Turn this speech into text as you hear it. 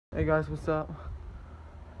Hey guys, what's up?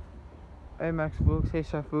 Hey Max Foox, hey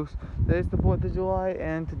Chef Foox. Today's the 4th of July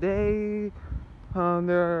and today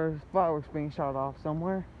there's fireworks being shot off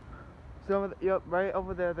somewhere. Yep, right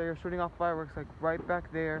over there they're shooting off fireworks, like right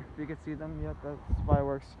back there. If you can see them, yep, that's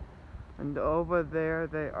fireworks. And over there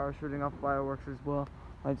they are shooting off fireworks as well.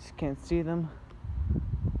 I just can't see them.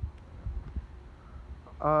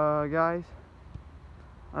 Guys,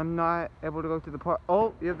 I'm not able to go to the park.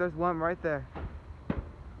 Oh, yeah, there's one right there.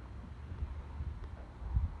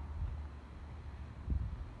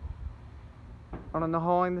 I don't know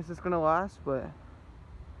how long this is gonna last, but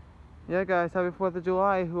yeah, guys, happy 4th of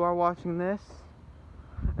July who are watching this.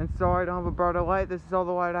 And sorry I don't have a brighter light. This is all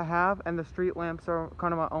the light I have, and the street lamps are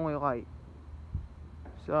kind of my only light.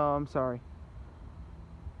 So I'm sorry.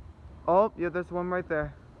 Oh, yeah, there's one right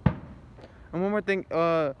there. And one more thing,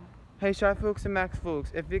 hey Shy Foox and Max Foox,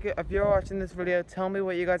 if you're watching this video, tell me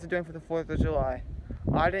what you guys are doing for the 4th of July.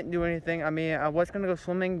 I didn't do anything. I mean, I was gonna go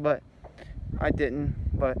swimming, but I didn't.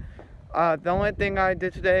 But the only thing I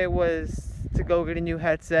did today was to go get a new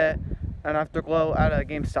headset and Afterglow at a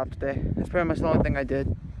GameStop today. That's pretty much the only thing I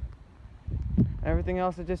did. Everything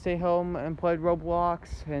else I just stayed home and played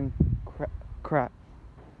Roblox and crap.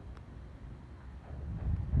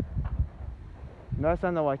 That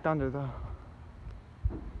sounded like thunder though.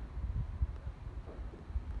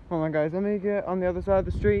 Hold on guys, let me get on the other side of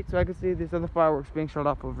the street so I can see these other fireworks being shot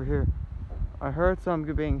off over here. I heard some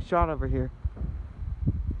being shot over here.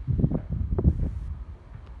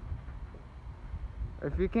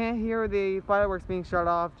 If you can't hear the fireworks being shut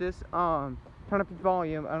off, just turn up the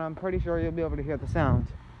volume and I'm pretty sure you'll be able to hear the sound.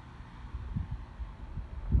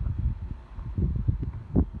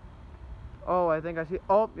 Oh, I think I see.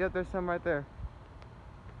 Oh, yep, there's some right there.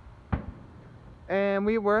 And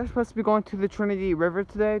we were supposed to be going to the Trinity River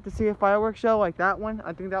today to see a fireworks show like that one.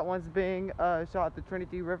 I think that one's being shot at the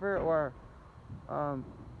Trinity River or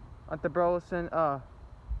at the Burleson, what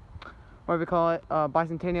do we call it,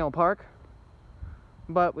 Bicentennial Park.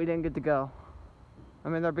 But we didn't get to go. I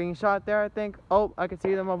mean, they're being shot there, I think. Oh, I can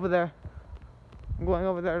see them over there. I'm going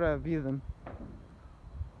over there to view them.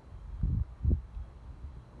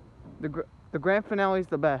 The grand finale is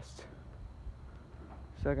the best.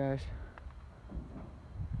 So, guys,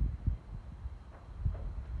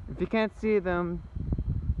 if you can't see them,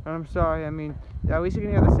 I'm sorry. I mean, at least you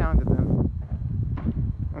can hear the sound of them.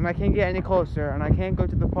 And I can't get any closer, and I can't go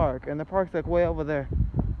to the park, and the park's like way over there.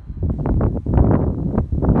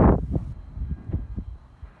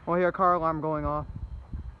 I hear a car alarm going off.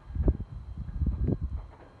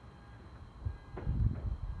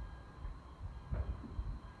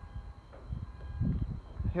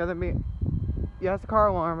 Hear that me? Yeah, it's a car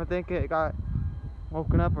alarm. I think it got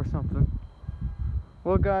woken up or something.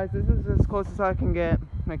 Well, guys, this is as close as I can get.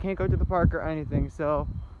 I can't go to the park or anything, so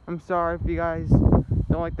I'm sorry if you guys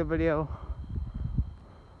don't like the video.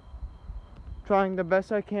 Trying the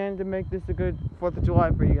best I can to make this a good 4th of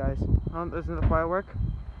July for you guys. Listen to the firework.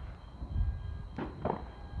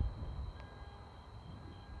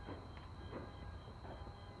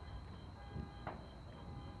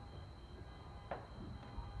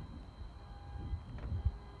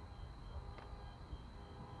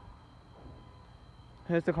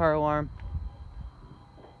 Here's the car alarm.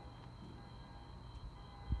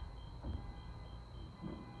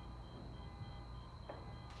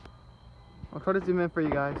 I'll try to zoom in for you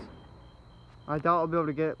guys. I doubt I'll be able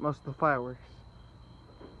to get most of the fireworks.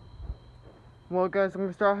 Well guys, I'm going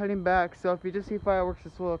to start heading back, so if you just see fireworks,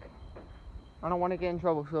 just look. I don't want to get in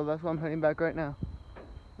trouble, so that's why I'm heading back right now.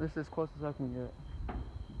 This is as close as I can get.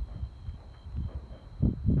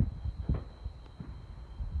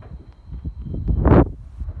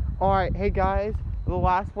 Alright, hey guys, the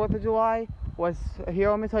last 4th of July was,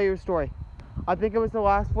 here, let me tell you a story. I think it was the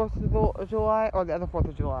last 4th of July or the other 4th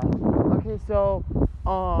of July. Okay, so,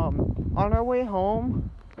 on our way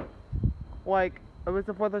home, like, it was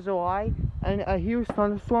the 4th of July, and a huge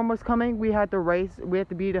thunderstorm was coming. We had to race, we had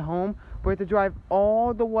to be at home. We had to drive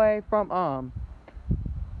all the way from,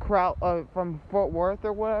 from Fort Worth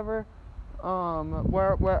or whatever,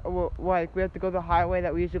 like, we had to go the highway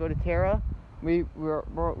that we usually go to Terra. We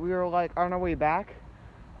were like on our way back,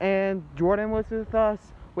 and Jordan was with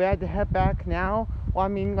us. We had to head back now. Well, I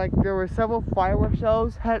mean, like, there were several fireworks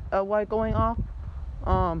shows like going off.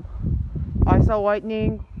 I saw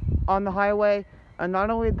lightning on the highway, and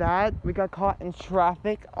not only that, we got caught in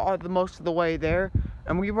traffic the most of the way there,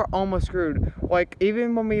 and we were almost screwed. Like,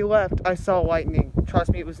 even when we left, I saw lightning.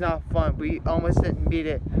 Trust me, it was not fun. We almost didn't beat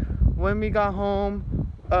it. When we got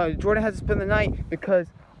home, Jordan had to spend the night because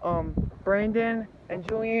Brandon and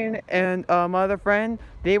Julian and my other friend,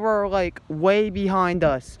 they were like way behind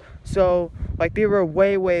us. So like they were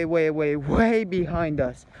way behind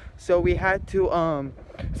us. So we had to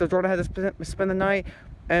so Jordan had to spend the night,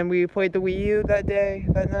 and we played the Wii U that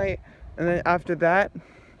night, and then after that,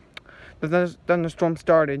 the thunderstorm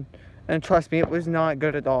started, and trust me, it was not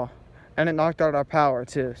good at all, and it knocked out our power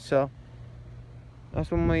too. So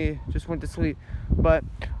that's when we just went to sleep. But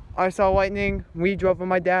I saw lightning. We drove on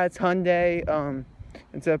my dad's Hyundai.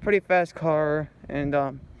 It's a pretty fast car, and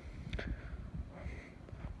there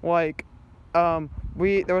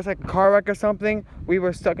was like a car wreck or something. We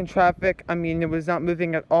were stuck in traffic. I mean, it was not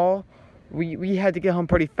moving at all. We had to get home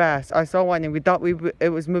pretty fast. I saw lightning. We thought it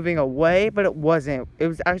was moving away, but it wasn't. It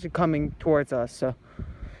was actually coming towards us. So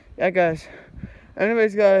yeah, guys.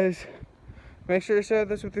 Anyways, guys, make sure to share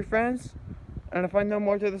this with your friends. And if I know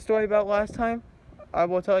more to the story about last time, I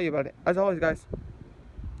will tell you about it. As always, guys,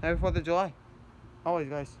 happy 4th of July. Always,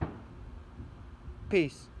 guys.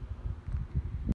 Peace.